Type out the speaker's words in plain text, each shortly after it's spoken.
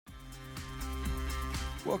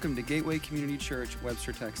Welcome to Gateway Community Church,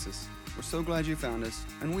 Webster, Texas. We're so glad you found us,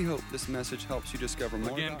 and we hope this message helps you discover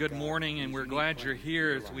more. Again, good morning, and we're glad you're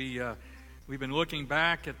here. As we've been looking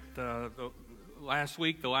back at the last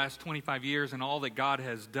week, the last 25 years, and all that God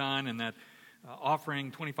has done, and that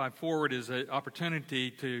offering 25 forward is an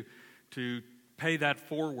opportunity to pay that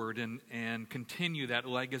forward and continue that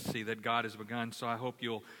legacy that God has begun. So I hope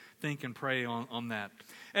you'll think and pray on that.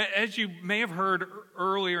 As you may have heard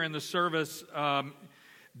earlier in the service,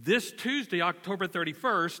 this Tuesday, October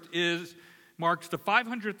 31st, marks the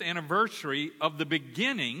 500th anniversary of the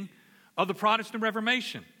beginning of the Protestant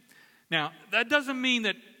Reformation. Now, that doesn't mean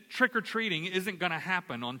that trick-or-treating isn't going to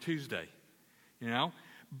happen on Tuesday,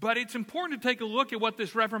 but it's important to take a look at what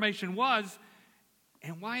this Reformation was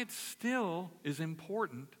and why it still is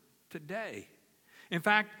important today. In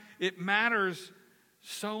fact, it matters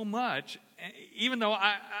so much, even though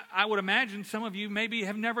I would imagine some of you maybe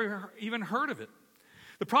have never even heard of it.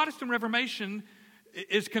 The Protestant Reformation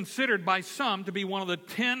is considered by some to be one of the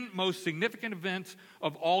 10 most significant events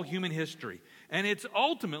of all human history. And it's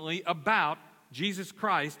ultimately about Jesus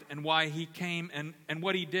Christ and why he came and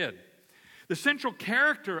what he did. The central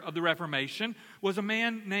character of the Reformation was a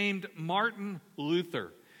man named Martin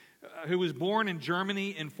Luther, who was born in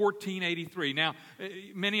Germany in 1483. Now,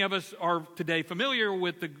 many of us are today familiar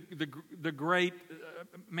with the great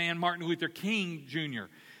man Martin Luther King Jr.,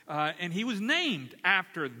 and he was named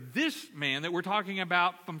after this man that we're talking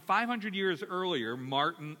about from 500 years earlier,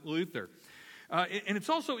 Martin Luther. And it's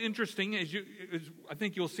also interesting, as I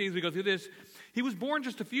think you'll see as we go through this, he was born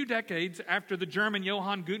just a few decades after the German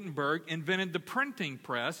Johann Gutenberg invented the printing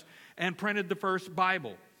press and printed the first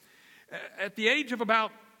Bible. At the age of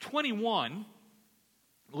about 21,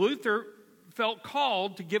 Luther felt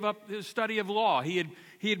called to give up his study of law. He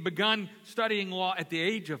had begun studying law at the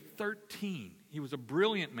age of 13. He was a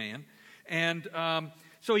brilliant man, and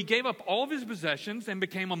so he gave up all of his possessions and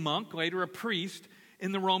became a monk, later a priest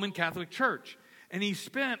in the Roman Catholic Church. And he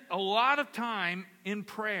spent a lot of time in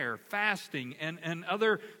prayer, fasting, and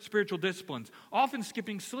other spiritual disciplines, often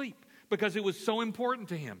skipping sleep because it was so important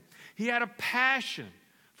to him. He had a passion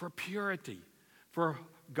for purity, for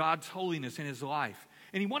God's holiness in his life.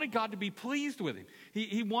 And he wanted God to be pleased with him.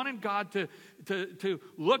 He wanted God to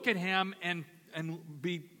look at him and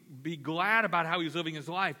be glad about how he was living his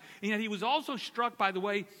life. And yet he was also struck by the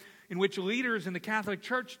way in which leaders in the Catholic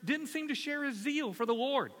Church didn't seem to share his zeal for the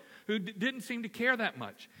Lord, who didn't seem to care that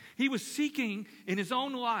much. He was seeking in his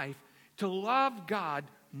own life to love God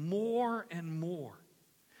more and more.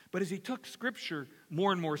 But as he took Scripture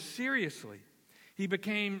more and more seriously, he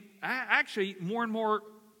became actually more and more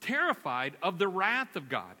terrified of the wrath of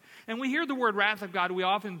God. And we hear the word wrath of God,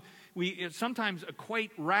 we sometimes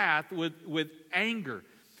equate wrath with anger.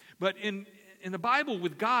 But in the Bible,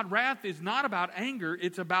 with God, wrath is not about anger.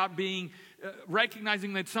 It's about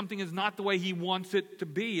recognizing that something is not the way he wants it to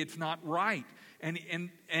be. It's not right. And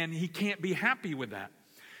he can't be happy with that.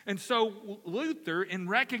 And so Luther, in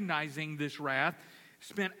recognizing this wrath,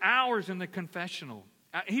 spent hours in the confessional.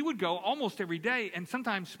 He would go almost every day and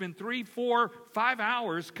sometimes spend 3, 4, 5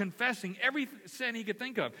 hours confessing every sin he could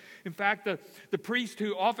think of. In fact, the priest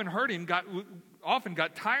who often heard him often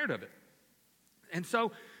got tired of it. And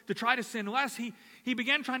so to try to sin less, he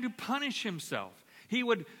began trying to punish himself. He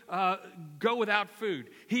would go without food.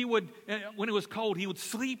 He would, when it was cold, he would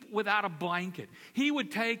sleep without a blanket. He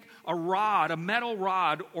would take a metal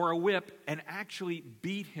rod or a whip, and actually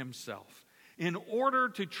beat himself in order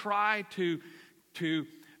to try to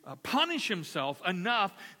punish himself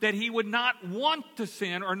enough that he would not want to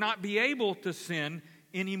sin or not be able to sin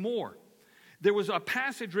anymore. There was a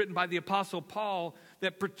passage written by the Apostle Paul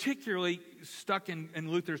that particularly stuck in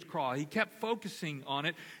Luther's craw. He kept focusing on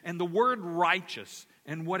it and the word righteous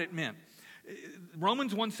and what it meant.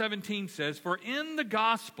 Romans 1:17 says, "For in the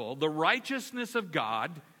gospel the righteousness of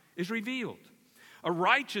God is revealed, a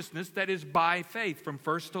righteousness that is by faith from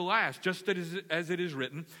first to last, just as it is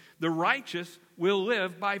written, the righteous will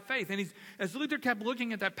live by faith." And as Luther kept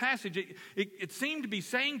looking at that passage, it seemed to be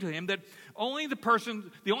saying to him that the only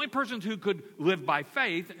persons who could live by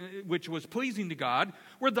faith, which was pleasing to God,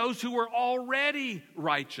 were those who were already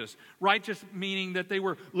righteous. Righteous meaning that they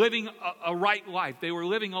were living a right life. They were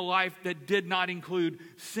living a life that did not include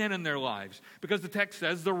sin in their lives. Because the text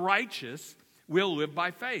says the righteous will live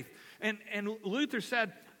by faith. And Luther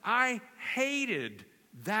said, I hated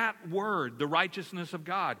that word, the righteousness of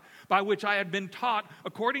God, by which I had been taught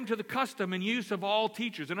according to the custom and use of all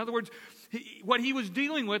teachers. In other words, what he was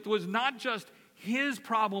dealing with was not just his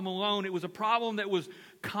problem alone. It was a problem that was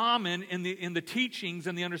common in the teachings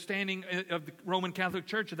and the understanding of the Roman Catholic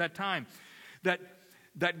Church at that time. That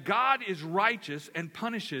that God is righteous and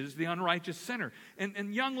punishes the unrighteous sinner.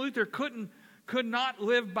 And young Luther could not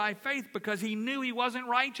live by faith because he knew he wasn't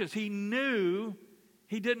righteous. He knew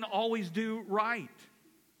he didn't always do right.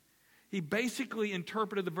 He basically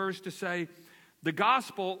interpreted the verse to say, the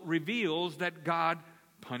gospel reveals that God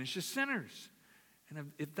punishes sinners.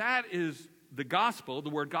 And if that is the gospel, the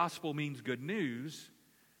word gospel means good news,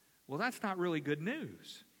 well, that's not really good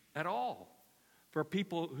news at all for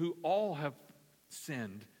people who all have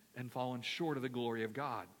sinned and fallen short of the glory of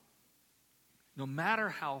God. No matter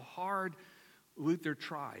how hard Luther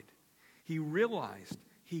tried, he realized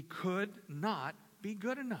he could not be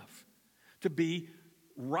good enough to be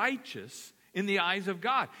righteous in the eyes of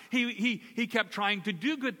God. He kept trying to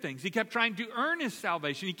do good things. He kept trying to earn his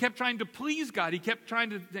salvation. He kept trying to please God. He kept trying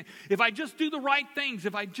to think, if I just do the right things,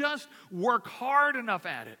 if I just work hard enough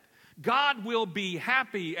at it, God will be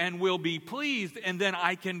happy and will be pleased, and then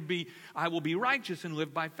I will be righteous and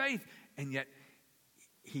live by faith. And yet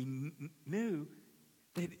he knew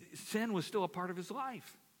that sin was still a part of his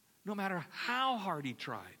life, no matter how hard he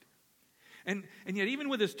tried. And yet, even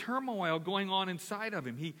with this turmoil going on inside of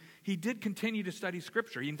him, he did continue to study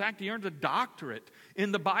Scripture. In fact, he earned a doctorate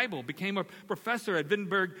in the Bible, became a professor at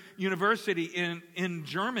Wittenberg University in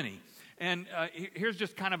Germany. And here's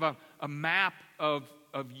just kind of a map of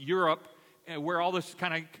Europe where all this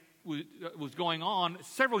kind of was going on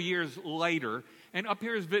several years later. And up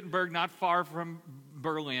here is Wittenberg, not far from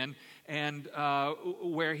Berlin, and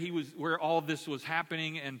where all of this was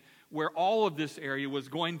happening, and where all of this area was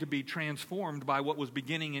going to be transformed by what was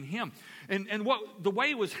beginning in him. And what the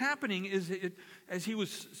way it was happening is as he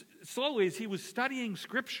was studying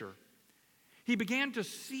Scripture, he began to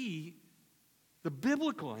see the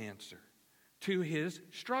biblical answer to his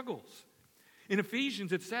struggles. In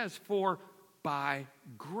Ephesians it says, "For by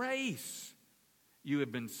grace you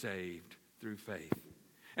have been saved through faith.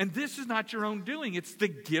 And this is not your own doing, it's the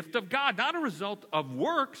gift of God, not a result of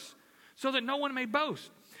works, so that no one may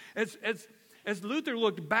boast." As Luther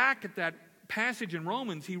looked back at that passage in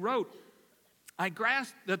Romans, he wrote, "I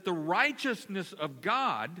grasp that the righteousness of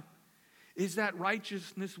God is that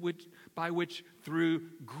righteousness by which through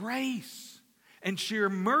grace and sheer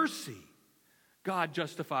mercy God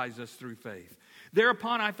justifies us through faith.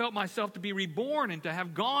 Thereupon I felt myself to be reborn and to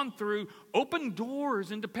have gone through open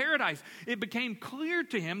doors into paradise." It became clear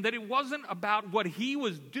to him that it wasn't about what he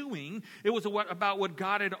was doing, it was about what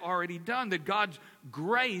God had already done, that God's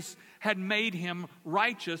grace had made him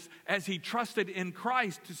righteous as he trusted in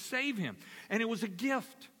Christ to save him. And it was a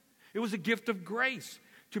gift. It was a gift of grace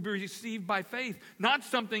to be received by faith, not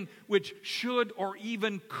something which should or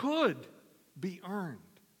even could be earned.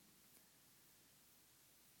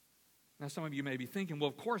 Now, some of you may be thinking,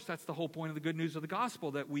 well, of course, that's the whole point of the good news of the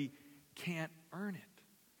gospel, that we can't earn it.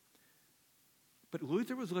 But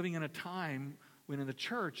Luther was living in a time when in the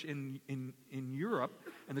church in Europe,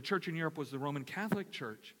 and the church in Europe was the Roman Catholic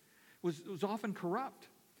Church, was often corrupt.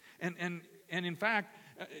 And in fact,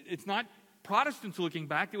 it's not Protestants looking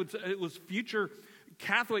back, it was future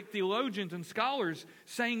Catholic theologians and scholars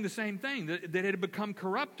saying the same thing, that it had become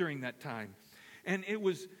corrupt during that time. And it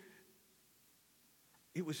was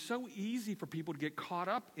so easy for people to get caught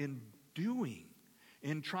up in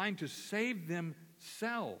trying to save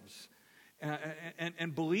themselves,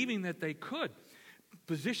 and believing that they could.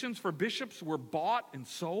 Positions for bishops were bought and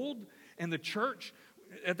sold, and the church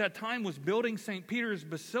at that time was building St. Peter's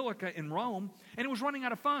Basilica in Rome, and it was running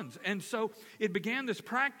out of funds. And so it began this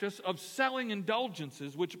practice of selling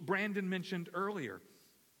indulgences, which Brandon mentioned earlier.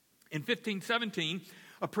 In 1517,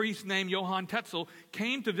 a priest named Johann Tetzel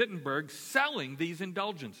came to Wittenberg selling these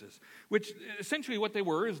indulgences, which essentially what they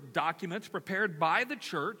were is documents prepared by the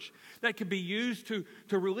church that could be used to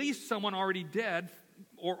release someone already dead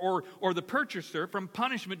or the purchaser from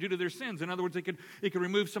punishment due to their sins. In other words, it could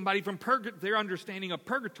remove somebody from their understanding of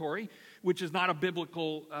purgatory, which is not a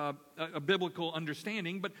biblical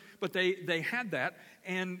understanding, but they had that,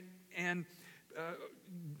 and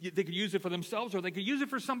they could use it for themselves or they could use it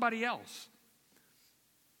for somebody else.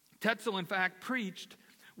 Tetzel, in fact, preached,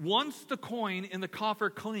 "Once the coin in the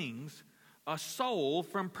coffer clings, a soul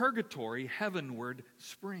from purgatory heavenward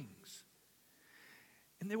springs."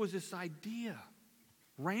 And there was this idea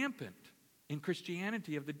rampant in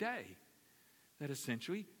Christianity of the day that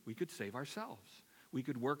essentially we could save ourselves. We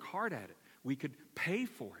could work hard at it. We could pay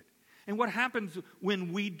for it. And what happens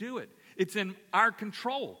when we do it? It's in our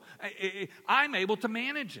control. I'm able to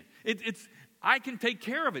manage it. I can take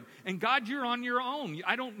care of it. And God, you're on your own.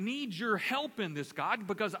 I don't need your help in this, God,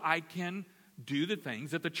 because I can do the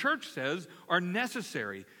things that the church says are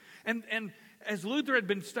necessary. And as Luther had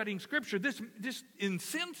been studying Scripture, this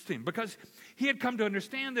incensed him because he had come to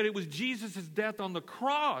understand that it was Jesus' death on the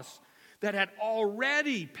cross that had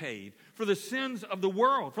already paid for the sins of the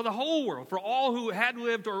world, for the whole world, for all who had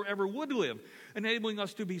lived or ever would live, enabling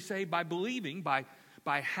us to be saved by believing, by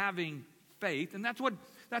having faith. And that's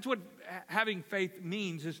what having faith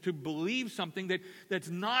means, is to believe something that's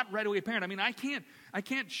not readily apparent. I mean, I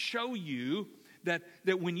can't show you that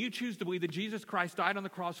when you choose to believe that Jesus Christ died on the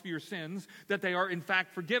cross for your sins, that they are in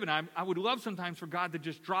fact forgiven. I would love sometimes for God to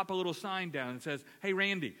just drop a little sign down and says, hey,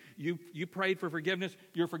 Randy, you prayed for forgiveness,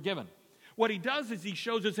 you're forgiven. What he does is he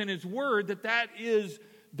shows us in his word that is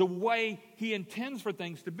the way he intends for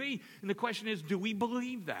things to be. And the question is, do we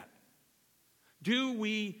believe that? Do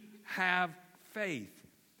we have faith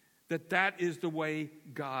that is the way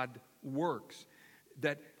God works?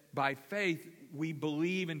 That by faith, we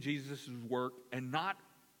believe in Jesus' work and not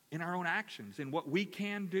in our own actions, in what we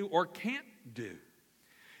can do or can't do.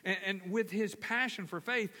 And with his passion for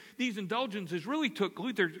faith, these indulgences really took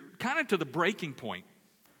Luther kind of to the breaking point.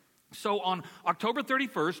 So on October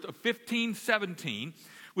 31st of 1517,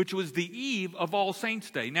 which was the eve of All Saints'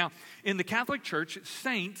 Day. Now, in the Catholic Church,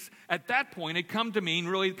 saints at that point had come to mean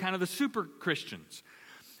really kind of the super Christians.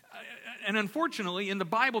 And unfortunately, in the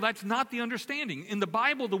Bible, that's not the understanding. In the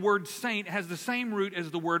Bible, the word saint has the same root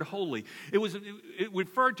as the word holy. It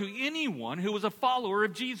referred to anyone who was a follower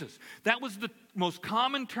of Jesus. That was the most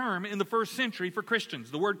common term in the first century for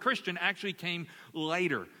Christians. The word Christian actually came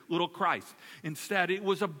later, little Christ. Instead, it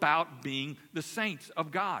was about being the saints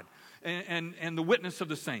of God and the witness of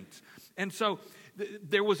the saints. And so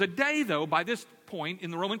there was a day, though, by this point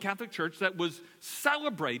in the Roman Catholic Church that was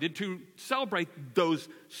celebrated to celebrate those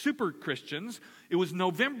super Christians. It was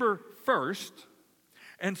November 1st,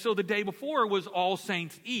 and so the day before was All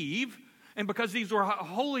Saints' Eve, and because these were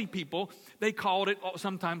holy people, they called it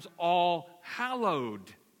sometimes All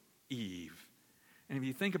Hallowed Eve. And if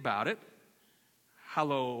you think about it,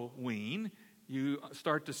 Halloween, you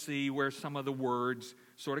start to see where some of the words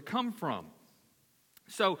sort of come from.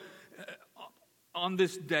 So on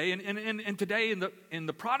this day, and today in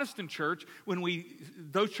the Protestant church, when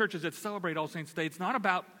those churches that celebrate All Saints' Day, it's not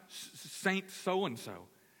about Saint so-and-so.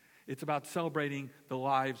 It's about celebrating the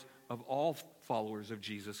lives of all followers of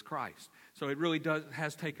Jesus Christ. So it really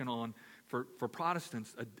has taken on, for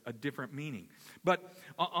Protestants, a different meaning. But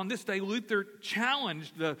on this day, Luther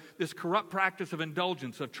challenged this corrupt practice of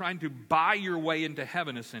indulgence, of trying to buy your way into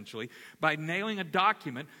heaven, essentially, by nailing a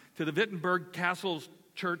document to the Wittenberg Castle's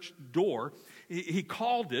church door. He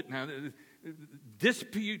called it, now,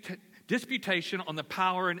 Disputation on the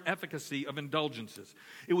Power and Efficacy of Indulgences.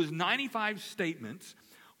 It was 95 statements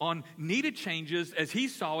on needed changes as he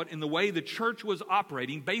saw it in the way the church was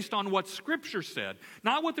operating based on what Scripture said.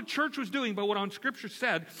 Not what the church was doing, but what Scripture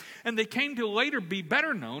said. And they came to later be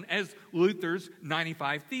better known as Luther's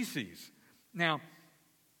 95 Theses. Now,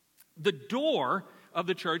 the door of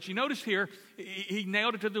the church, you notice here, he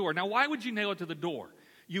nailed it to the door. Now, why would you nail it to the door?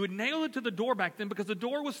 You would nail it to the door back then because the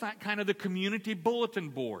door was that kind of the community bulletin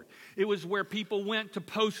board. It was where people went to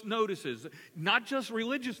post notices, not just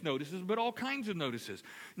religious notices, but all kinds of notices.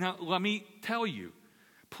 Now, let me tell you,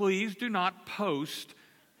 please do not post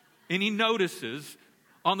any notices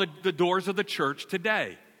on the doors of the church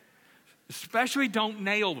today. Especially don't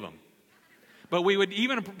nail them. But we would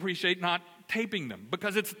even appreciate not taping them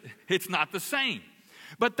because it's not the same.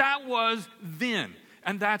 But that was then.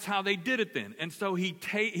 And that's how they did it then. And so he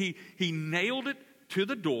nailed it to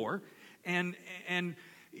the door, and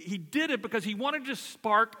he did it because he wanted to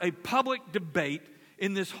spark a public debate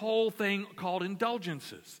in this whole thing called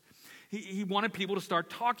indulgences. He wanted people to start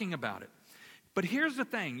talking about it. But here's the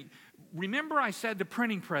thing. Remember I said the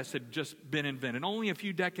printing press had just been invented only a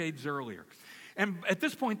few decades earlier. And at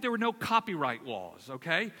this point, there were no copyright laws,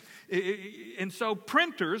 okay? And so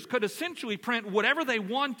printers could essentially print whatever they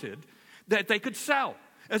wanted that they could sell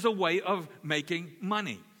as a way of making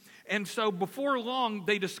money. And so before long,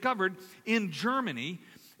 they discovered in Germany,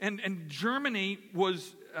 and Germany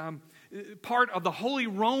was part of the Holy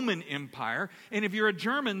Roman Empire. And if you're a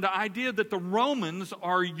German, the idea that the Romans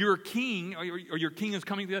are your king, or your king is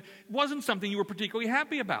coming to you, wasn't something you were particularly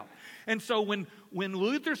happy about. And so when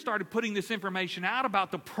Luther started putting this information out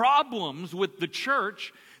about the problems with the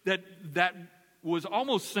church that was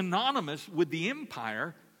almost synonymous with the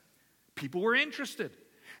empire, people were interested.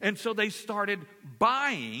 And so they started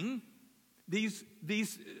buying this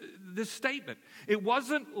statement. It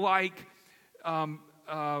wasn't like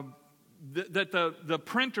that the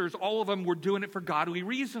printers, all of them were doing it for godly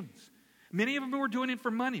reasons. Many of them were doing it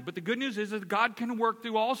for money. But the good news is that God can work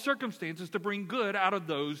through all circumstances to bring good out of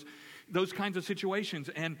those kinds of situations.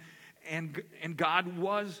 And God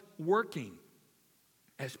was working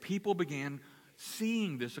as people began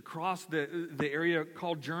seeing this across the area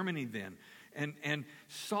called Germany then, and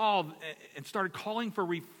saw and started calling for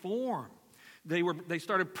reform. They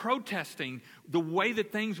started protesting the way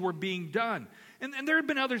that things were being done. And there had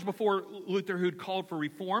been others before Luther who'd called for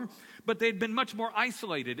reform, but they'd been much more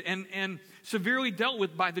isolated and severely dealt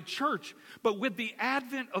with by the church. But with the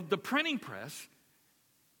advent of the printing press,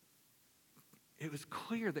 it was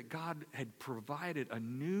clear that God had provided a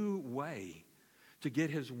new way to get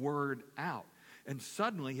his word out. And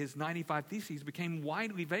suddenly his 95 Theses became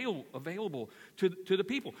widely available to the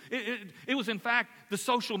people. It was in fact the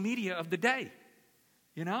social media of the day.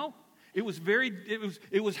 You know? It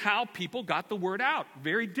was how people got the word out.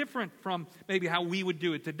 Very different from maybe how we would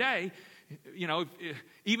do it today. You know,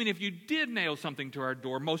 even if you did nail something to our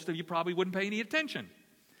door, most of you probably wouldn't pay any attention.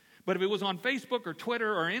 But if it was on Facebook or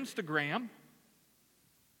Twitter or Instagram,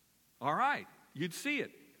 all right, you'd see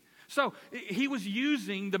it. So he was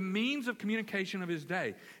using the means of communication of his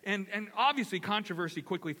day. And obviously controversy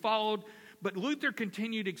quickly followed, but Luther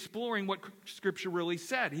continued exploring what Scripture really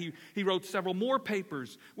said. He wrote several more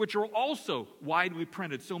papers, which are also widely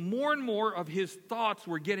printed. So more and more of his thoughts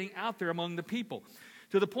were getting out there among the people,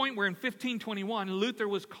 to the point where in 1521, Luther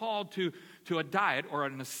was called to a diet or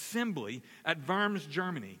an assembly at Worms,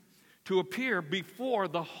 Germany, to appear before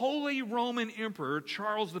the Holy Roman Emperor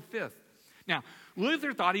Charles V. Now,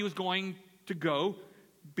 Luther thought he was going to go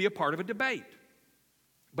be a part of a debate.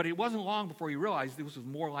 But it wasn't long before he realized this was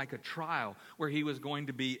more like a trial where he was going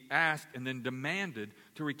to be asked and then demanded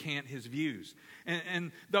to recant his views.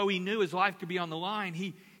 And though he knew his life could be on the line,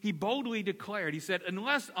 he boldly declared, he said,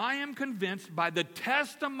 "Unless I am convinced by the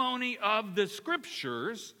testimony of the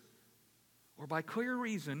Scriptures or by clear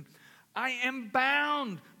reason, I am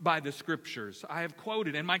bound by the Scriptures I have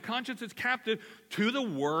quoted, and my conscience is captive to the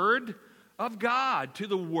Word of God, to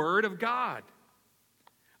the Word of God.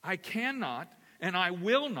 I cannot and I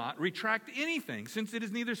will not retract anything, since it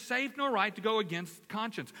is neither safe nor right to go against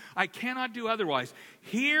conscience. I cannot do otherwise.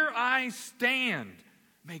 Here I stand.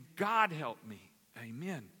 May God help me.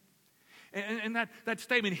 Amen." And that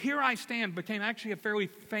statement, "here I stand," became actually a fairly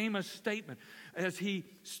famous statement as he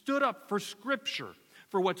stood up for Scripture,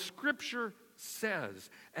 for what Scripture says,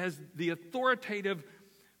 as the authoritative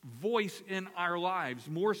voice in our lives,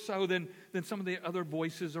 more so than some of the other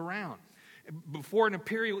voices around. Before an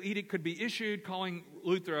imperial edict could be issued calling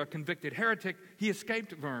Luther a convicted heretic, he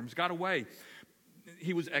escaped Worms, got away.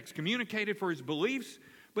 He was excommunicated for his beliefs,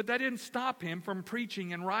 but that didn't stop him from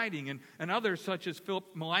preaching and writing. And others such as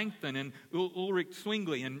Philip Melanchthon and Ulrich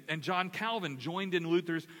Zwingli and John Calvin joined in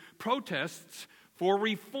Luther's protests for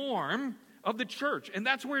reform of the church. And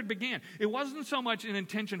that's where it began. It wasn't so much an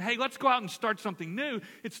intention, hey, let's go out and start something new.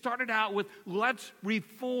 It started out with, let's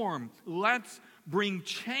reform, let's bring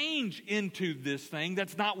change into this thing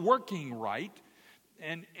that's not working right.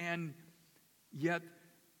 And yet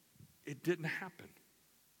it didn't happen.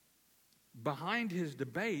 Behind his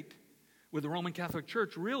debate with the Roman Catholic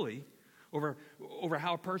Church, really, over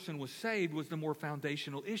how a person was saved, was the more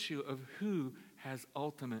foundational issue of who has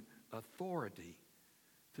ultimate authority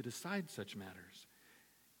to decide such matters.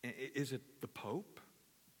 Is it the Pope?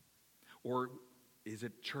 Or is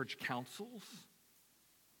it church councils?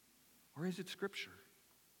 Or is it Scripture?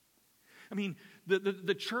 I mean,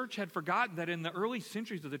 the church had forgotten that in the early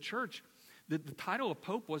centuries of the church, the title of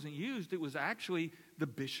Pope wasn't used. It was actually the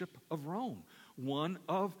Bishop of Rome, one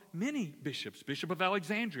of many bishops. Bishop of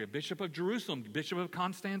Alexandria, Bishop of Jerusalem, Bishop of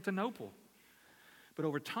Constantinople. But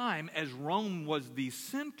over time, as Rome was the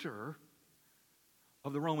center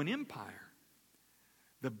of the Roman Empire,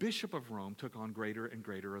 the Bishop of Rome took on greater and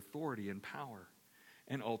greater authority and power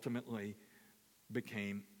and ultimately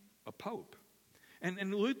became a pope.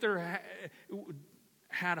 And Luther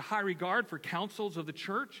had a high regard for councils of the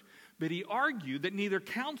church, but he argued that neither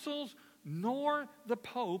councils nor the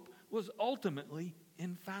pope was ultimately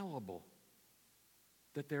infallible,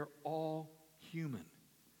 that they're all human.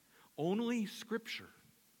 Only Scripture,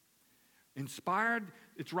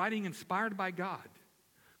 its writing inspired by God,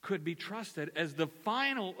 could be trusted as the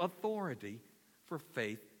final authority for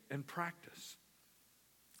faith and practice.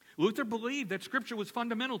 Luther believed that Scripture was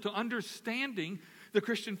fundamental to understanding the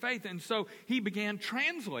Christian faith, and so he began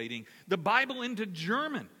translating the Bible into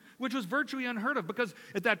German, which was virtually unheard of because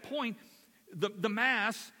at that point, the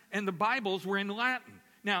Mass and the Bibles were in Latin.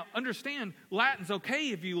 Now, understand, Latin's okay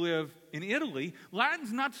if you live in Italy.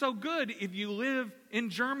 Latin's not so good if you live in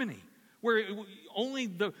Germany, where only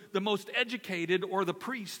the most educated or the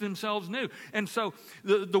priests themselves knew. And so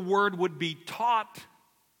the word would be taught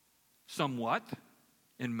somewhat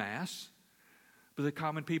in Mass, But the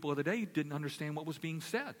common people of the day didn't understand what was being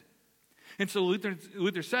said. And so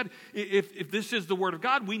Luther said, if this is the Word of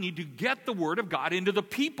God, we need to get the Word of God into the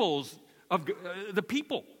people.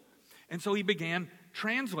 And so he began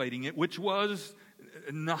translating it, which was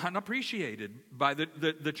not appreciated by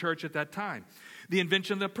the church at that time. The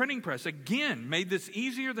invention of the printing press, again, made this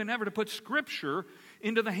easier than ever to put Scripture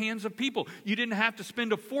into the hands of people. You didn't have to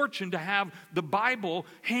spend a fortune to have the Bible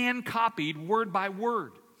hand-copied word by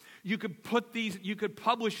word. You could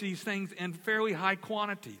publish these things in fairly high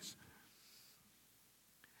quantities.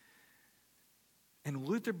 And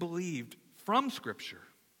Luther believed from Scripture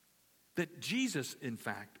that Jesus, in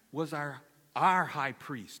fact, was our high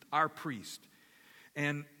priest, our priest.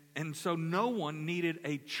 And so no one needed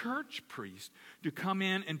a church priest to come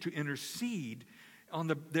in and to intercede on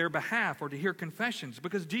their behalf or to hear confessions,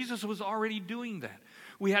 because Jesus was already doing that.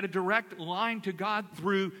 We had a direct line to God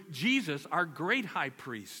through Jesus, our great high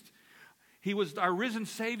priest. He was our risen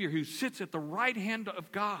Savior who sits at the right hand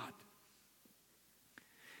of God.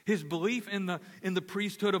 His belief in the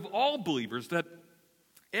priesthood of all believers, that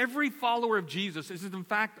every follower of Jesus is in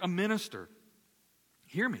fact a minister.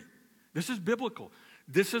 Hear me. This is biblical.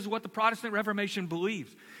 This is what the Protestant Reformation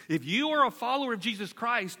believes. If you are a follower of Jesus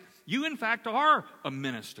Christ, you in fact are a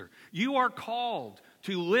minister. You are called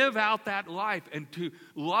to live out that life and to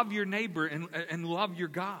love your neighbor and love your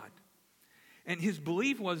God. And his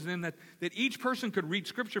belief was then that each person could read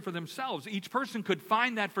Scripture for themselves. Each person could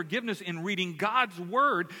find that forgiveness in reading God's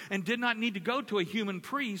Word and did not need to go to a human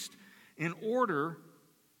priest in order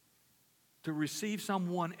to receive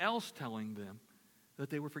someone else telling them that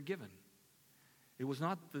they were forgiven. It was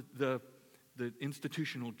not the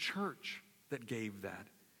institutional church that gave that.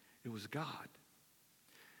 It was God.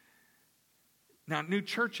 Now, new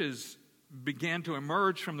churches began to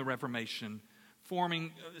emerge from the Reformation,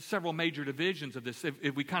 forming several major divisions of this.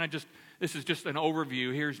 If we kind of this is just an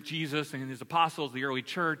overview. Here's Jesus and his apostles, the early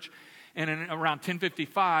church. And in around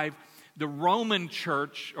 1055, the Roman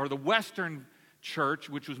church, or the Western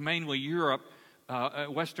church, which was mainly Europe,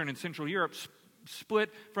 Western and Central Europe, split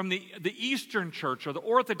from the Eastern church, or the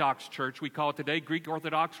Orthodox church, we call it today, Greek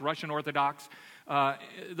Orthodox, Russian Orthodox,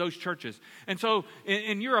 those churches. And so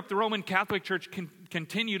in Europe, the Roman Catholic Church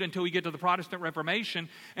continued until we get to the Protestant Reformation.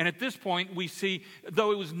 And at this point, we see,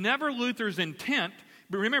 though it was never Luther's intent,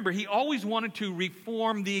 but remember, he always wanted to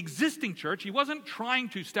reform the existing church. He wasn't trying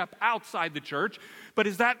to step outside the church, but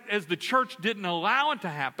as the church didn't allow it to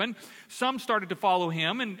happen, some started to follow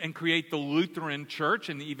him and create the Lutheran church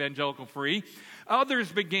and the evangelical free.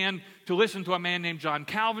 Others began to listen to a man named John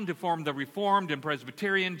Calvin to form the Reformed and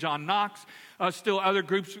Presbyterian, John Knox. Still other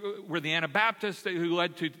groups were the Anabaptists, who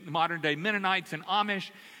led to modern-day Mennonites and Amish.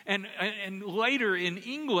 And later in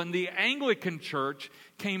England, the Anglican Church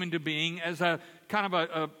came into being as a kind of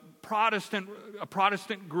a Protestant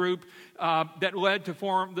group that led to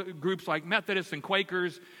form the groups like Methodists and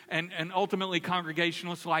Quakers and ultimately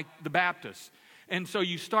Congregationalists like the Baptists. And so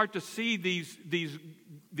you start to see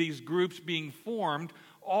these groups being formed,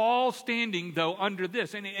 all standing, though, under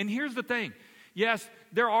this. And here's the thing. Yes,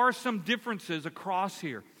 there are some differences across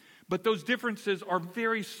here, but those differences are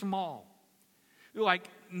very small. Like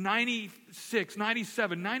 96,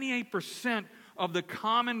 97, 98% of the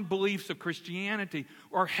common beliefs of Christianity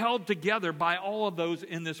are held together by all of those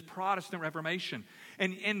in this Protestant Reformation.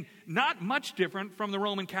 And not much different from the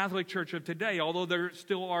Roman Catholic Church of today, although there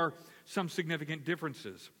still are some significant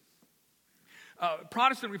differences.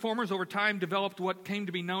 Protestant reformers over time developed what came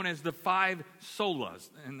to be known as the five solas,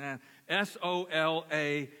 and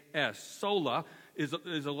S-O-L-A-S. Sola is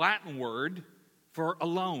a Latin word for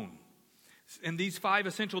alone. And these five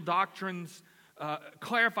essential doctrines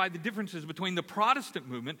clarified the differences between the Protestant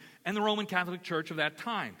movement and the Roman Catholic Church of that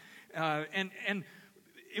time. And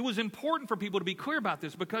it was important for people to be clear about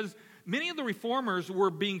this, because many of the reformers were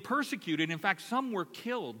being persecuted. In fact, some were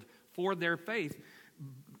killed for their faith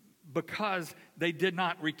because they did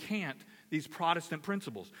not recant these Protestant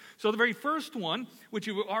principles. So the very first one, which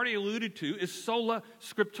you've already alluded to, is sola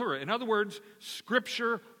scriptura. In other words,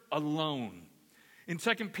 Scripture alone. In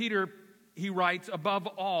 2 Peter, he writes, above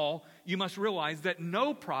all, you must realize that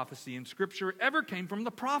no prophecy in Scripture ever came from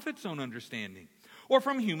the prophet's own understanding or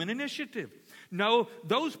from human initiative. No,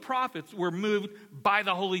 those prophets were moved by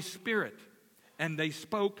the Holy Spirit, and they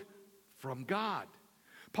spoke from God.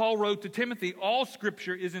 Paul wrote to Timothy, all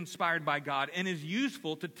Scripture is inspired by God and is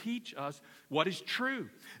useful to teach us what is true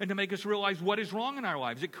and to make us realize what is wrong in our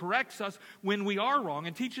lives. It corrects us when we are wrong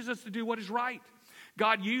and teaches us to do what is right.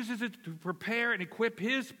 God uses it to prepare and equip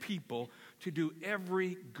His people to do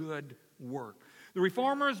every good work. The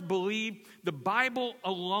Reformers believed the Bible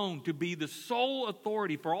alone to be the sole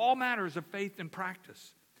authority for all matters of faith and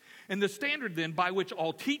practice, and the standard then by which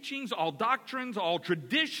all teachings, all doctrines, all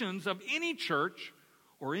traditions of any church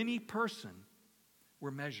or any person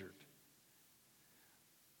were measured.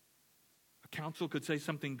 A council could say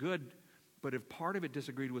something good, but if part of it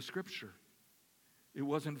disagreed with Scripture, it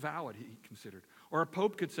wasn't valid, he considered. Or a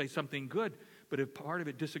pope could say something good, but if part of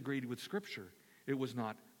it disagreed with Scripture, it was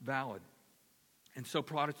not valid. And so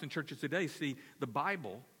Protestant churches today see the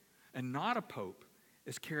Bible and not a pope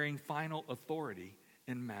as carrying final authority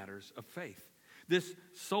in matters of faith. This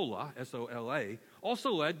sola, S-O-L-A,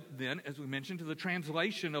 also led then, as we mentioned, to the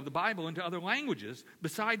translation of the Bible into other languages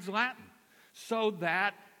besides Latin, so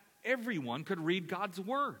that everyone could read God's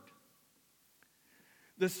Word.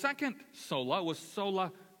 The second sola was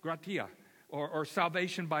sola gratia, or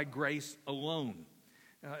salvation by grace alone.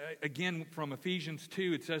 Again, from Ephesians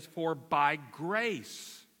 2, it says, for by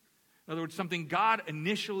grace. In other words, something God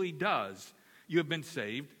initially does, you have been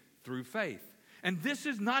saved through faith. And this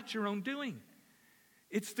is not your own doing.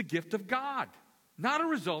 It's the gift of God, not a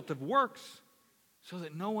result of works, so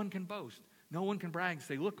that no one can boast. No one can brag and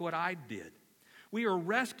say, look what I did. We are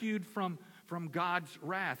rescued from God's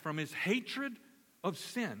wrath, from his hatred of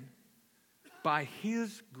sin, by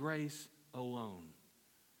his grace alone.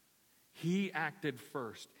 He acted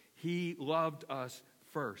first. He loved us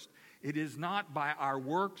first. It is not by our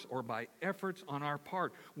works or by efforts on our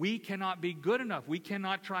part. We cannot be good enough. We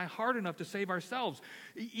cannot try hard enough to save ourselves,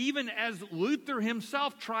 even as Luther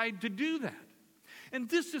himself tried to do that. And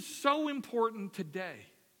this is so important today,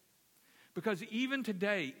 because even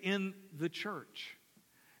today in the church,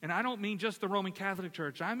 and I don't mean just the Roman Catholic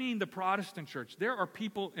Church, I mean the Protestant church, there are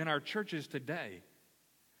people in our churches today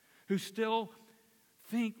who still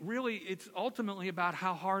think really it's ultimately about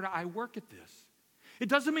how hard I work at this. It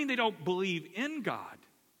doesn't mean they don't believe in God,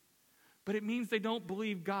 but it means they don't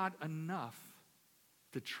believe God enough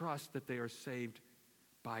to trust that they are saved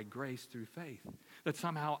by grace through faith. That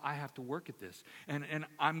somehow I have to work at this. And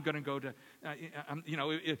I'm going to go to,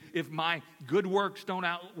 if my good works don't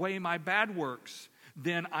outweigh my bad works,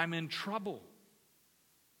 then I'm in trouble.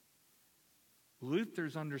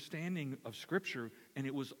 Luther's understanding of Scripture, and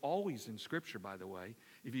it was always in Scripture, by the way.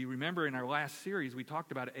 If you remember in our last series, we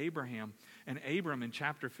talked about Abraham. And Abram in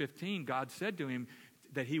chapter 15, God said to him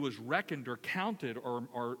that he was reckoned or counted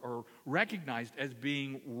or recognized as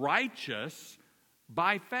being righteous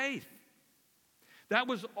by faith. That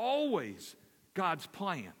was always God's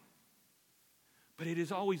plan. But it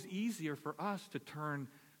is always easier for us to turn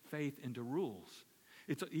faith into rules.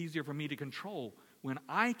 It's easier for me to control when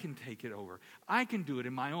I can take it over. I can do it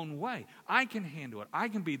in my own way. I can handle it. I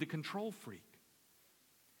can be the control freak.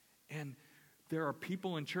 And there are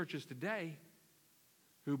people in churches today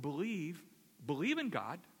who believe in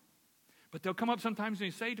God, but they'll come up sometimes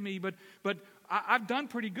and they say to me, but I've done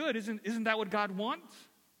pretty good. Isn't that what God wants?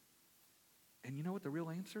 And you know what the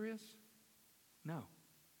real answer is? No.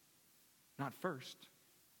 Not first.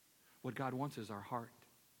 What God wants is our heart.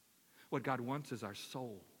 What God wants is our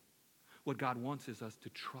soul. What God wants is us to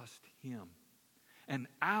trust him. And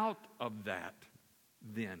out of that,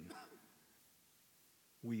 then,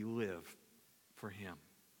 we live for him.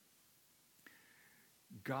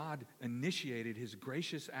 God initiated his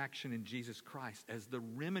gracious action in Jesus Christ as the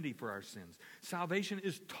remedy for our sins. Salvation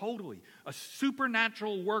is totally a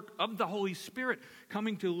supernatural work of the Holy Spirit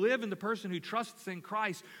coming to live in the person who trusts in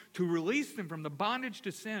Christ, to release them from the bondage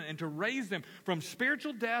to sin and to raise them from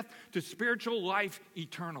spiritual death to spiritual life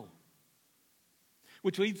eternal.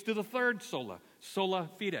 Which leads to the third sola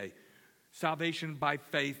fide, salvation by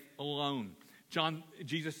faith alone.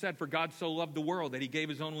 Jesus said, for God so loved the world that he gave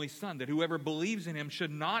his only son, that whoever believes in him should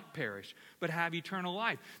not perish, but have eternal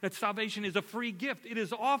life. That salvation is a free gift. It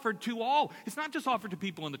is offered to all. It's not just offered to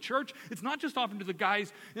people in the church. It's not just offered to the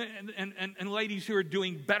guys and ladies who are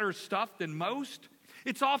doing better stuff than most.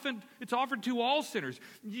 It's offered to all sinners.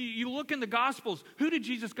 You look in the Gospels, who did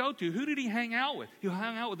Jesus go to? Who did he hang out with? He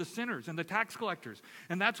hung out with the sinners and the tax collectors.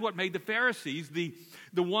 And that's what made the Pharisees, the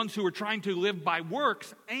ones who were trying to live by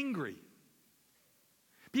works, angry.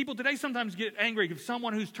 People today sometimes get angry if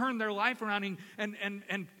someone who's turned their life around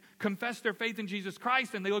and confessed their faith in Jesus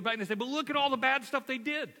Christ, and they look back and they say, but look at all the bad stuff they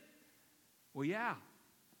did. Well, yeah,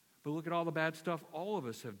 but look at all the bad stuff all of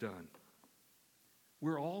us have done.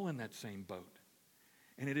 We're all in that same boat.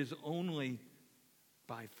 And it is only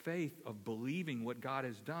by faith of believing what God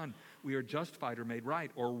has done, we are justified or made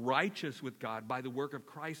right or righteous with God by the work of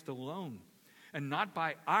Christ alone, and not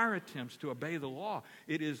by our attempts to obey the law.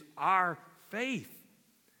 It is our faith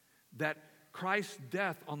that Christ's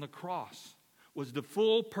death on the cross was the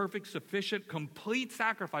full, perfect, sufficient, complete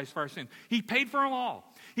sacrifice for our sins. He paid for them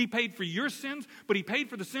all. He paid for your sins, but he paid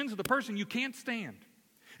for the sins of the person you can't stand,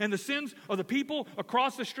 and the sins of the people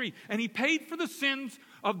across the street. And he paid for the sins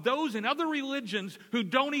of those in other religions who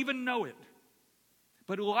don't even know it.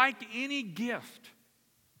 But like any gift,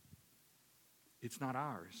 it's not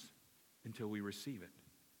ours until we receive it.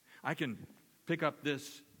 I can pick up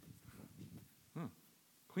this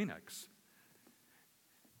Kleenex,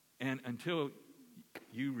 and until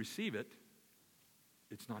you receive it,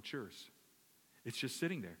 it's not yours. It's just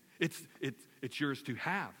sitting there. It's yours to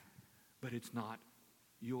have, but it's not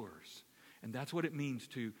yours. And that's what it means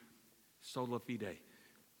to sola fide.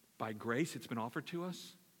 By grace, it's been offered to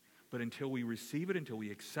us, but until we receive it, until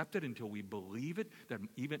we accept it, until we believe it, that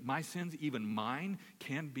even my sins, even mine,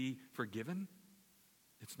 can be forgiven,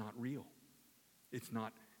 it's not real. It's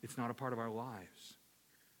not a part of our lives.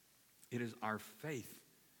 It is our faith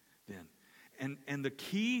then. And the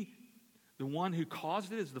key, the one who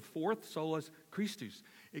caused it, is the fourth, solus Christus.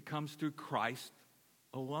 It comes through Christ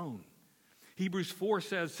alone. Hebrews 4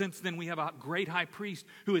 says, since then we have a great high priest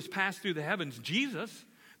who has passed through the heavens, Jesus,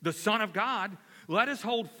 the Son of God, let us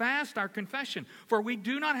hold fast our confession. For we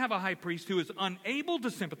do not have a high priest who is unable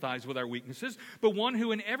to sympathize with our weaknesses, but one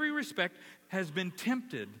who in every respect has been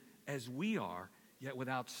tempted as we are, yet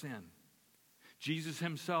without sin. Jesus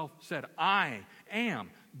himself said, I am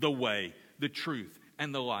the way, the truth,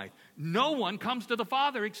 and the life. No one comes to the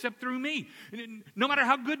Father except through me. No matter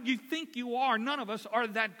how good you think you are, none of us are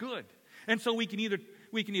that good. And so we can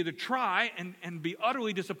either try and be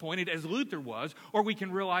utterly disappointed, as Luther was, or we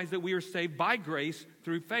can realize that we are saved by grace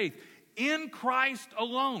through faith in Christ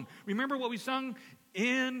alone. Remember what we sung?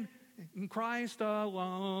 In Christ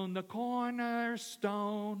alone, the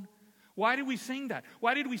cornerstone. Why did we sing that?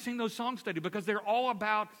 Why did we sing those songs today? Because they're all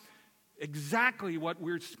about exactly what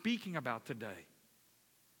we're speaking about today.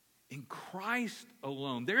 In Christ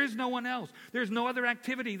alone. There is no one else. There's no other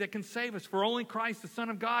activity that can save us. For only Christ, the Son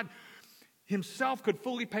of God, himself could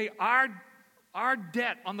fully pay our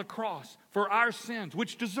debt on the cross for our sins,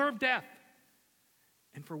 which deserve death,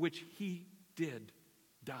 and for which he did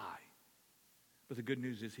die. But the good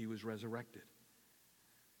news is he was resurrected.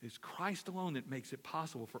 It's Christ alone that makes it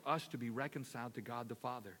possible for us to be reconciled to God the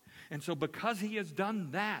Father. And so because he has done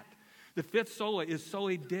that, the fifth sola is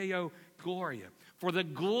soli Deo Gloria, for the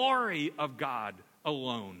glory of God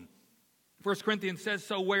alone. 1 Corinthians says,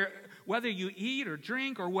 so whether you eat or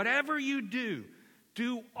drink or whatever you do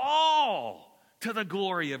all to the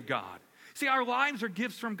glory of God. See, our lives are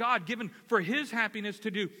gifts from God, given for his happiness, to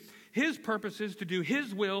do his purposes, to do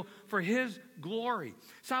his will for his glory.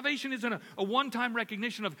 Salvation isn't a one-time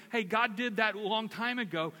recognition of, hey, God did that a long time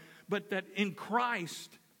ago, but that in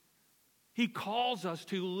Christ, he calls us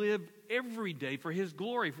to live every day for his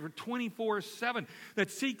glory, for 24/7, that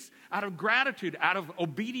seeks out of gratitude, out of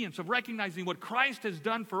obedience, of recognizing what Christ has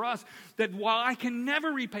done for us, that while I can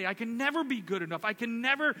never repay, I can never be good enough, I can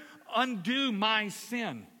never undo my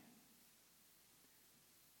sin,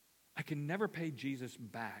 I can never pay Jesus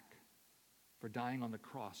back for dying on the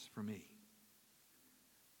cross for me.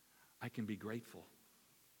 I can be grateful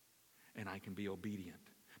and I can be obedient.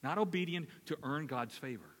 Not obedient to earn God's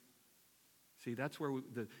favor. See, that's where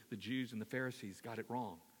the Jews and the Pharisees got it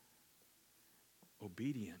wrong.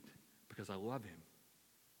 Obedient because I love him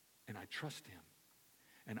and I trust him.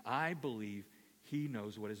 And I believe he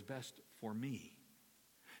knows what is best for me.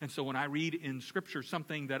 And so when I read in Scripture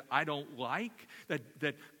something that I don't like,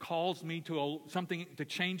 that calls me to something to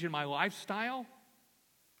change in my lifestyle,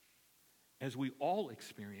 as we all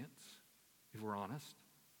experience, if we're honest,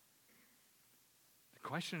 the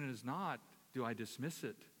question is not, do I dismiss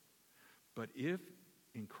it? But if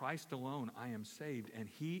in Christ alone I am saved, and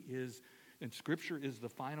he is, and Scripture is the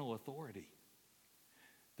final authority,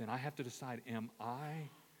 then I have to decide,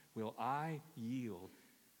 will I yield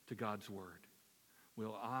to God's word?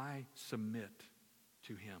 Will I submit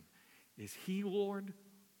to him? Is he Lord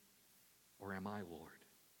or am I Lord?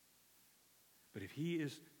 But if he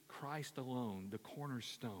is Christ alone, the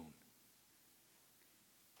cornerstone,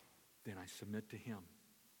 then I submit to him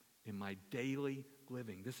in my daily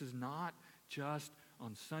living. This is not just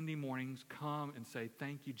on Sunday mornings come and say,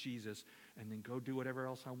 thank you, Jesus, and then go do whatever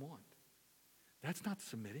else I want. That's not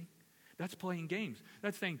submitting. That's playing games.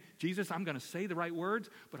 That's saying, Jesus, I'm going to say the right words,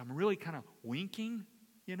 but I'm really kind of winking,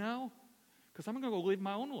 because I'm going to go live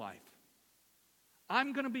my own life.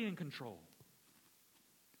 I'm going to be in control.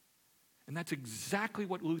 And that's exactly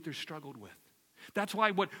what Luther struggled with. That's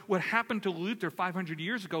why what happened to Luther 500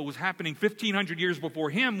 years ago was happening 1,500 years before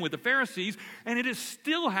him with the Pharisees, and it is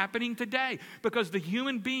still happening today, because the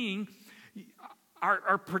human being,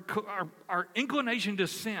 our inclination to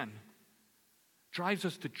sin drives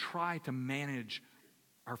us to try to manage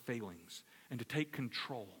our failings and to take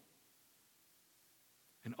control.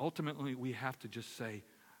 And ultimately, we have to just say,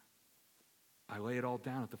 I lay it all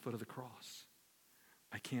down at the foot of the cross.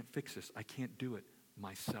 I can't fix this. I can't do it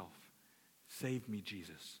myself. Save me,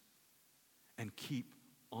 Jesus, and keep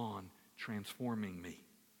on transforming me.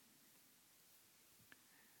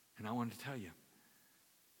 And I want to tell you,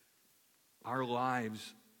 our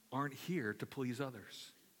lives aren't here to please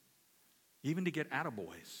others, even to get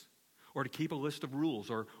attaboys, or to keep a list of rules,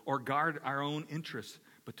 or guard our own interests,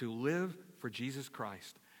 but to live for Jesus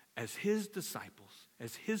Christ as His disciples,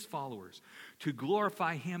 as His followers, to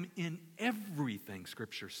glorify Him in everything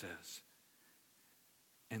Scripture says.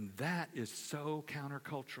 And that is so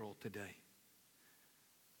countercultural today.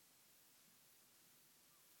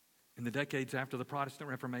 In the decades after the Protestant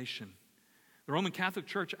Reformation, the Roman Catholic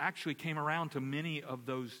Church actually came around to many of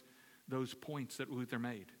those points that Luther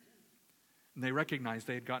made. And they recognized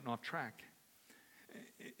they had gotten off track.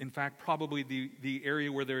 In fact, probably the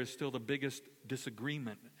area where there is still the biggest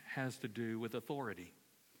disagreement has to do with authority.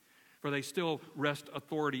 For they still rest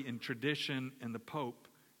authority in tradition and the Pope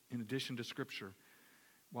in addition to Scripture,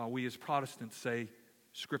 while we as Protestants say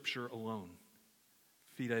Scripture alone.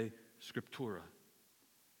 Fide Scriptura.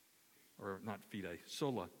 Or not fide,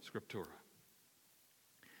 sola Scriptura.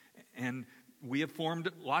 And we have formed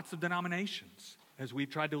lots of denominations as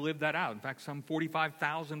we've tried to live that out. In fact, some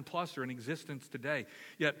 45,000 plus are in existence today.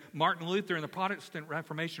 Yet Martin Luther and the Protestant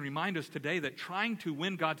Reformation remind us today that trying to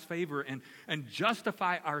win God's favor and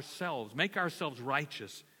justify ourselves, make ourselves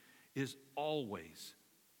righteous, is always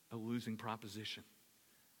a losing proposition.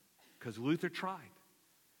 Because Luther tried,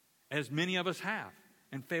 as many of us have,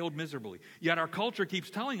 and failed miserably. Yet our culture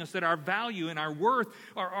keeps telling us that our value and our worth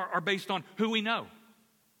are based on who we know.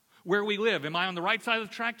 Where we live. Am I on the right side of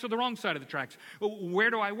the tracks or the wrong side of the tracks?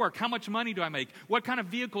 Where do I work? How much money do I make? What kind of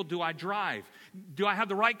vehicle do I drive? Do I have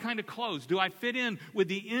the right kind of clothes? Do I fit in with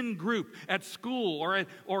the in group at school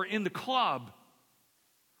or in the club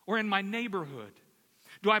or in my neighborhood?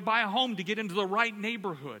 Do I buy a home to get into the right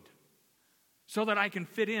neighborhood so that I can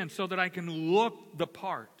fit in, so that I can look the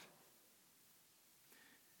part?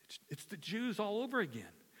 It's the Jews all over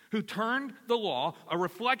again, who turned the law, a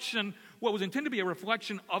reflection, what was intended to be a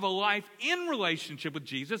reflection of a life in relationship with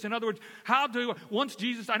Jesus. In other words, I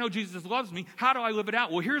know Jesus loves me, how do I live it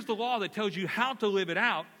out? Well, here's the law that tells you how to live it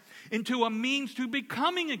out into a means to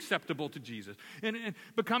becoming acceptable to Jesus and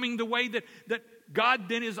becoming the way that God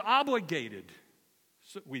then is obligated,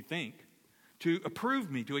 so we think, to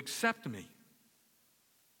approve me, to accept me.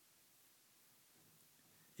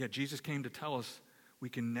 Yet Jesus came to tell us we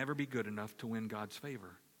can never be good enough to win God's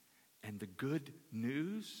favor. And the good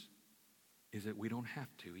news is that we don't have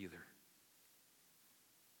to either.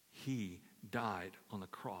 He died on the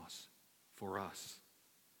cross for us.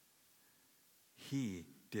 He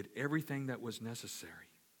did everything that was necessary.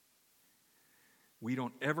 We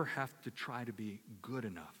don't ever have to try to be good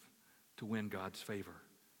enough to win God's favor,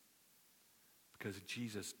 because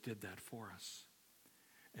Jesus did that for us.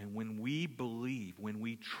 And when we believe, when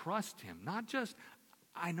we trust Him, not just,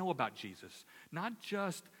 I know about Jesus, not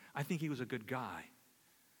just, I think He was a good guy,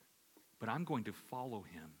 but I'm going to follow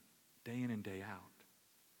Him day in and day out,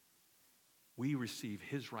 we receive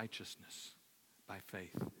His righteousness by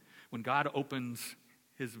faith. When God opens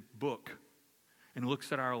His book and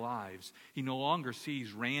looks at our lives, He no longer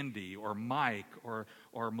sees Randy or Mike or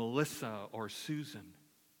Melissa or Susan.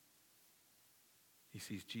 He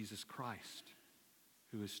sees Jesus Christ,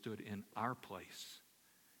 who has stood in our place,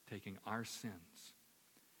 taking our sins.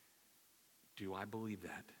 Do I believe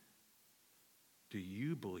that? Do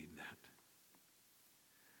you believe that?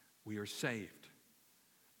 We are saved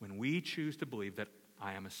when we choose to believe that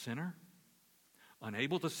I am a sinner,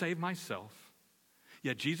 unable to save myself,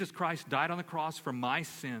 yet Jesus Christ died on the cross for my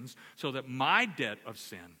sins so that my debt of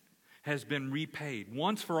sin has been repaid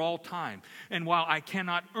once for all time. And while I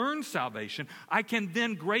cannot earn salvation, I can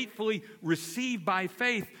then gratefully receive by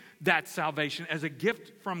faith that salvation as a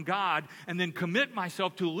gift from God, and then commit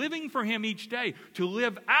myself to living for Him each day, to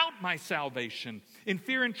live out my salvation in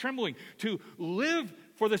fear and trembling, to live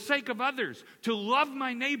for the sake of others, to love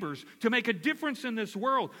my neighbors, to make a difference in this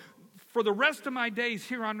world for the rest of my days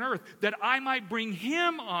here on earth, that I might bring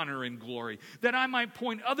Him honor and glory, that I might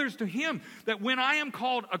point others to Him, that when I am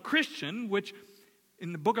called a Christian, which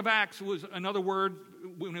in the book of Acts was another word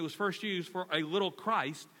when it was first used for a little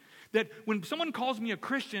Christ, that when someone calls me a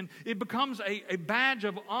Christian, it becomes a badge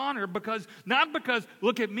of honor, not because,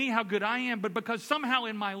 look at me, how good I am, but because somehow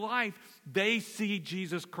in my life, they see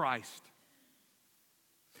Jesus Christ.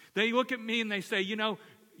 They look at me and they say, you know,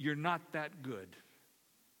 you're not that good.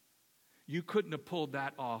 You couldn't have pulled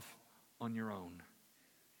that off on your own.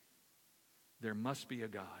 There must be a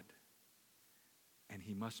God, and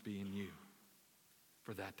He must be in you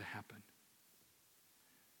for that to happen.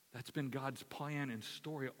 That's been God's plan and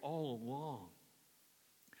story all along.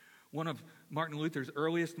 One of Martin Luther's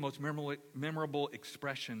earliest, most memorable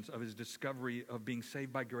expressions of his discovery of being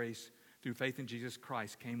saved by grace through faith in Jesus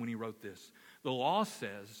Christ came when he wrote this. The law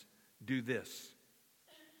says, do this,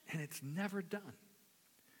 and it's never done.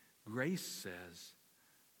 Grace says,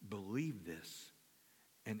 believe this,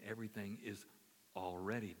 and everything is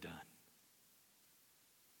already done.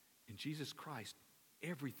 In Jesus Christ,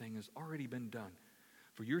 everything has already been done.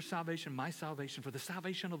 For your salvation, my salvation, for the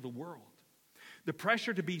salvation of the world. The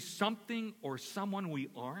pressure to be something or someone we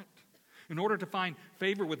aren't, in order to find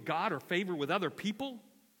favor with God or favor with other people,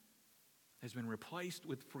 has been replaced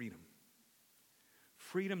with freedom.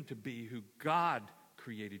 Freedom to be who God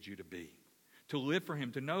created you to be. To live for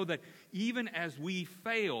Him. To know that even as we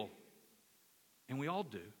fail, and we all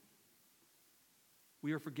do,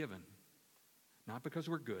 we are forgiven. Not because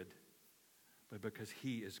we're good, but because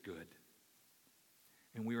He is good.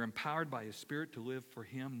 And we are empowered by His Spirit to live for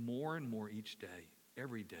Him more and more each day,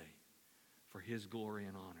 every day, for His glory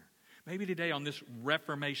and honor. Maybe today on this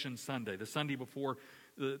Reformation Sunday, the Sunday before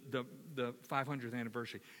the 500th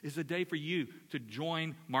anniversary, is a day for you to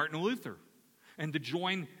join Martin Luther and to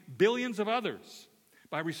join billions of others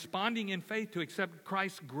by responding in faith to accept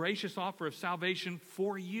Christ's gracious offer of salvation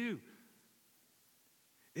for you.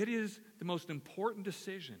 It is the most important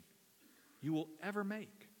decision you will ever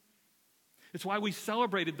make. It's why we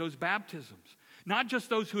celebrated those baptisms. Not just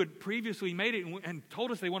those who had previously made it and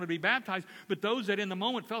told us they wanted to be baptized, but those that in the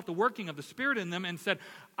moment felt the working of the Spirit in them and said,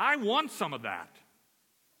 I want some of that.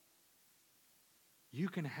 You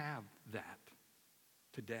can have that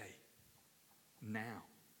today, now.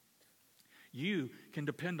 You can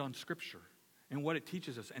depend on Scripture and what it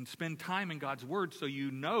teaches us and spend time in God's Word so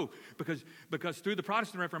you know, because through the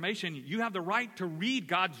Protestant Reformation, you have the right to read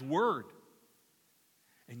God's Word.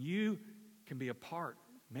 And you can be a part,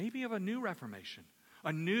 maybe of a new Reformation,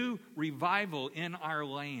 a new revival in our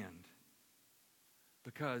land.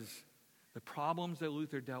 Because the problems that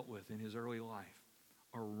Luther dealt with in his early life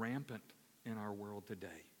are rampant in our world today.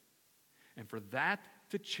 And for that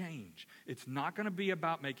to change, it's not going to be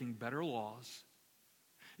about making better laws.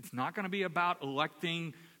 It's not going to be about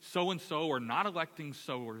electing so-and-so or not electing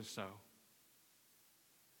so-or-so.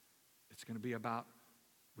 It's going to be about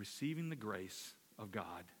receiving the grace of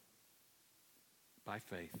God by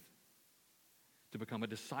faith to become a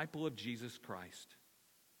disciple of Jesus Christ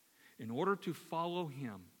in order to follow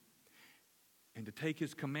Him and to take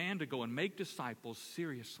His command to go and make disciples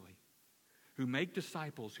seriously, who make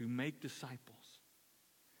disciples who make disciples.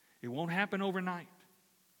 It won't happen overnight,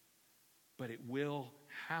 but it will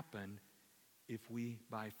happen if we,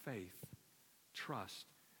 by faith, trust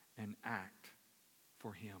and act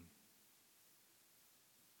for Him.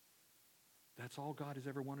 That's all God has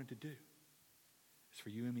ever wanted to do, is for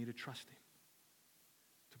you and me to trust Him,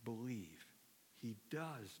 to believe He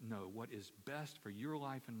does know what is best for your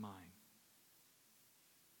life and mine.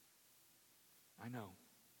 I know.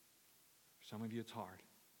 For some of you it's hard.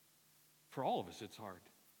 For all of us it's hard,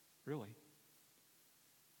 really.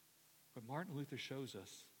 But Martin Luther shows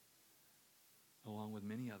us, along with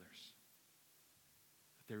many others,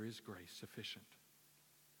 that there is grace sufficient.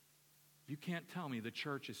 You can't tell me the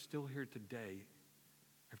church is still here today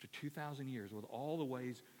after 2,000 years with all the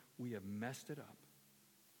ways we have messed it up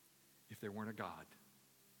if there weren't a God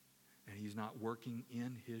and He's not working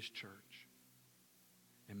in His church.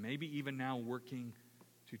 And maybe even now working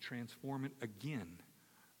to transform it again,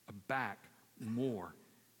 back more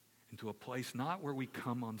into a place not where we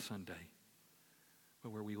come on Sunday,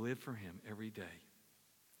 but where we live for Him every day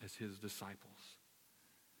as His disciples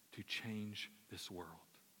to change this world.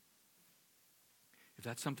 If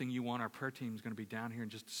that's something you want, our prayer team is going to be down here in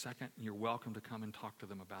just a second, and you're welcome to come and talk to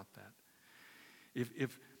them about that.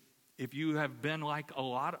 If you have been like a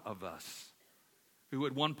lot of us who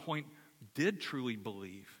at one point did truly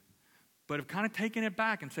believe, but have kind of taken it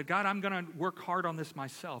back and said, God, I'm going to work hard on this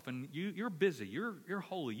myself, and you're busy, you're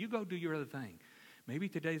holy, you go do your other thing. Maybe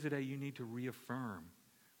today's the day you need to reaffirm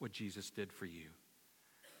what Jesus did for you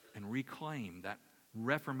and reclaim that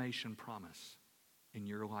Reformation promise in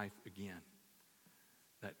your life again.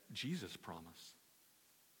 That Jesus promise,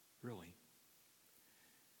 really.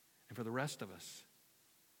 And for the rest of us,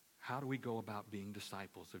 how do we go about being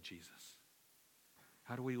disciples of Jesus?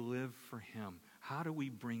 How do we live for Him? How do we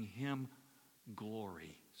bring Him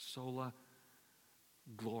glory? Sola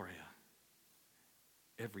Gloria.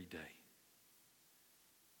 every day.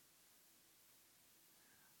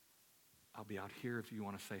 I'll be out here if you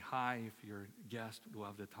want to say hi. If you're a guest, we'd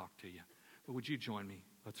love to talk to you. But would you join me?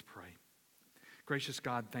 Let's pray. Gracious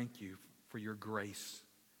God, thank you for your grace,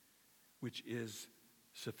 which is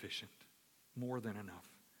sufficient, more than enough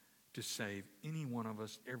to save any one of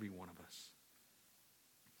us, every one of us.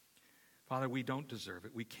 Father, we don't deserve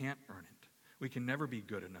it. We can't earn it. We can never be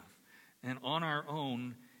good enough. And on our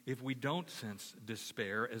own, if we don't sense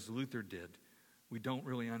despair, as Luther did, we don't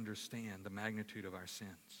really understand the magnitude of our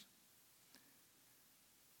sins.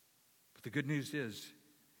 But the good news is,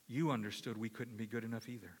 you understood we couldn't be good enough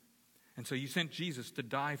either. And so you sent Jesus to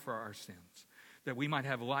die for our sins, that we might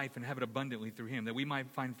have life and have it abundantly through him, that we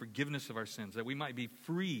might find forgiveness of our sins, that we might be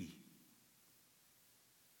free.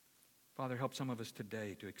 Father, help some of us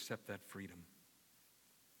today to accept that freedom,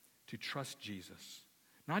 to trust Jesus,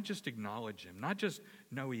 not just acknowledge him, not just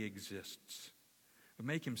know he exists, but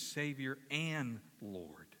make him Savior and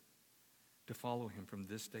Lord, to follow him from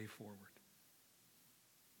this day forward,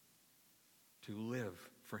 to live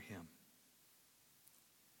for him,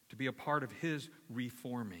 to be a part of his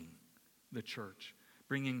reforming the church,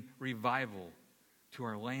 bringing revival to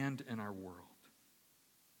our land and our world.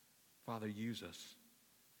 Father, use us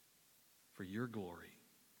for your glory,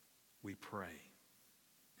 we pray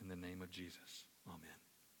in the name of Jesus. Amen.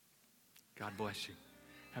 God bless you.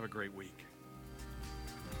 Have a great week.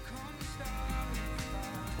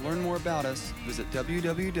 To learn more about us, visit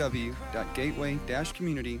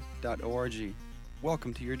www.gateway-community.org.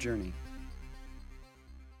 Welcome to your journey.